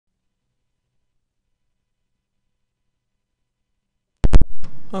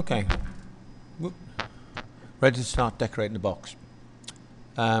Okay, ready to start decorating the box.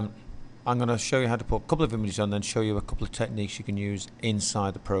 I'm going to show you how to put a couple of images on, then show you a couple of techniques you can use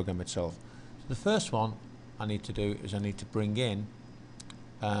inside the program itself. So the first one I need to do is I need to bring in,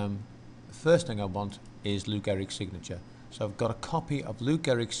 the first thing I want is Lou Gehrig's signature. So I've got a copy of Lou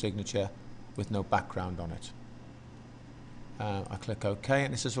Gehrig's signature with no background on it. I click OK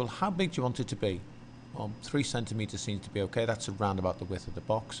and it says, well, how big do you want it to be? Well, 3 centimeters seems to be okay. That's around about the width of the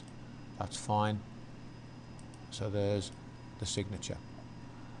box. That's fine. So there's the signature.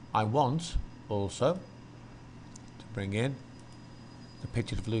 I want also to bring in the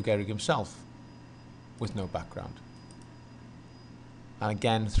picture of Lou Gehrig himself with no background. And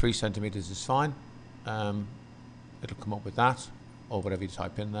again, 3 centimeters is fine. It'll come up with that, or whatever you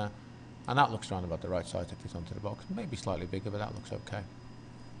type in there. And that looks around about the right size to fit onto the box. Maybe slightly bigger, but that looks okay.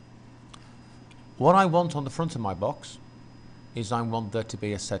 What I want on the front of my box is I want there to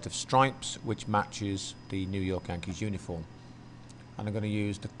be a set of stripes which matches the New York Yankees uniform. And I'm going to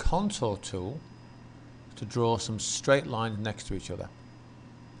use the contour tool to draw some straight lines next to each other.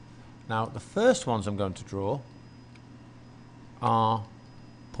 Now the first ones I'm going to draw are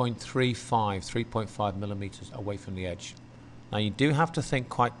 3.5 millimeters away from the edge. Now you do have to think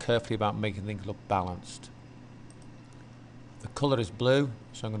quite carefully about making things look balanced. The colour is blue,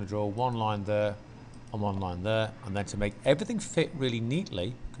 so I'm going to draw one line there and one line there, and then to make everything fit really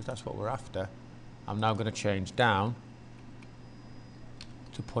neatly, because that's what we're after, I'm now going to change down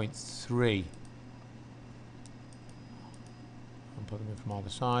to 0.3. I'm putting it from either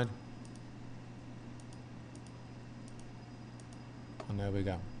side. And there we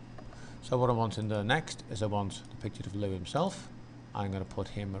go. So what I want in there next is I want the picture of Lou himself. I'm going to put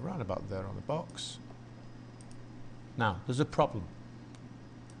him around about there on the box. Now, there's a problem.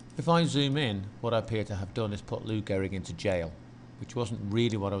 If I zoom in, what I appear to have done is put Lou Gehrig into jail, which wasn't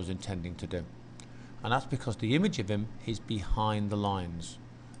really what I was intending to do. And that's because the image of him is behind the lines.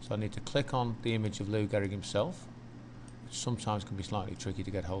 So I need to click on the image of Lou Gehrig himself, which sometimes can be slightly tricky to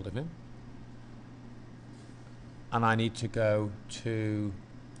get hold of him. And I need to go to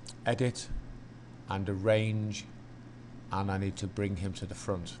Edit and Arrange, and I need to bring him to the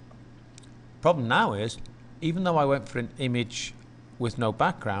front. Problem now is, even though I went for an image with no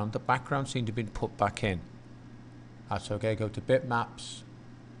background, the background seemed to have been put back in. That's okay. Go to Bitmaps,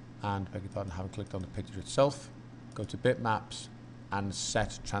 and beg your pardon, I haven't clicked on the picture itself. Go to Bitmaps and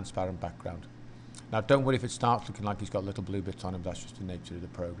set transparent background. Now don't worry if it starts looking like he's got little blue bits on him, that's just the nature of the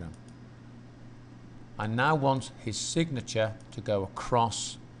program. I now want his signature to go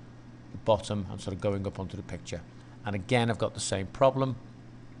across the bottom and sort of going up onto the picture. And again, I've got the same problem,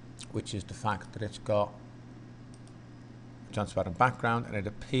 which is the fact that it's got a transparent background and it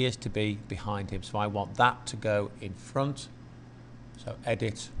appears to be behind him. So I want that to go in front. So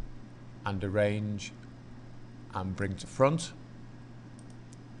Edit and Arrange and bring to front.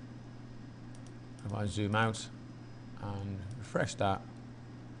 If I zoom out and refresh that,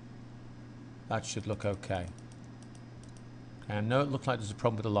 that should look okay. I know it looks like there's a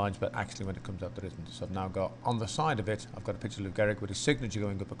problem with the lines, but actually when it comes out there isn't. So I've now got, on the side of it, I've got a picture of Lou Gehrig with his signature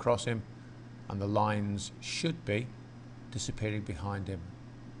going up across him, and the lines should be disappearing behind him.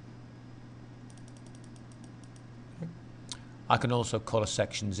 Okay. I can also colour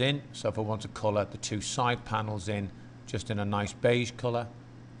sections in, so if I want to colour the 2 side panels in just in a nice beige colour,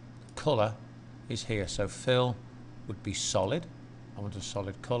 the colour is here. So fill would be solid. I want a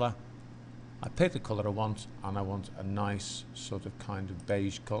solid colour. I pick the colour I want, and I want a nice sort of kind of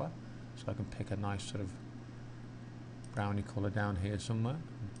beige colour. So I can pick a nice sort of browny colour down here somewhere.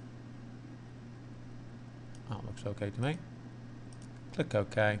 That looks okay to me. Click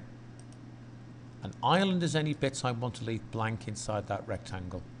OK. And island as any bits I want to leave blank inside that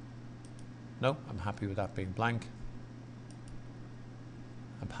rectangle. No, I'm happy with that being blank.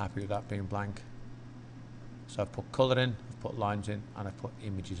 I'm happy with that being blank. So I've put colour in, I've put lines in, and I've put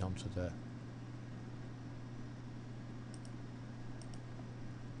images onto there.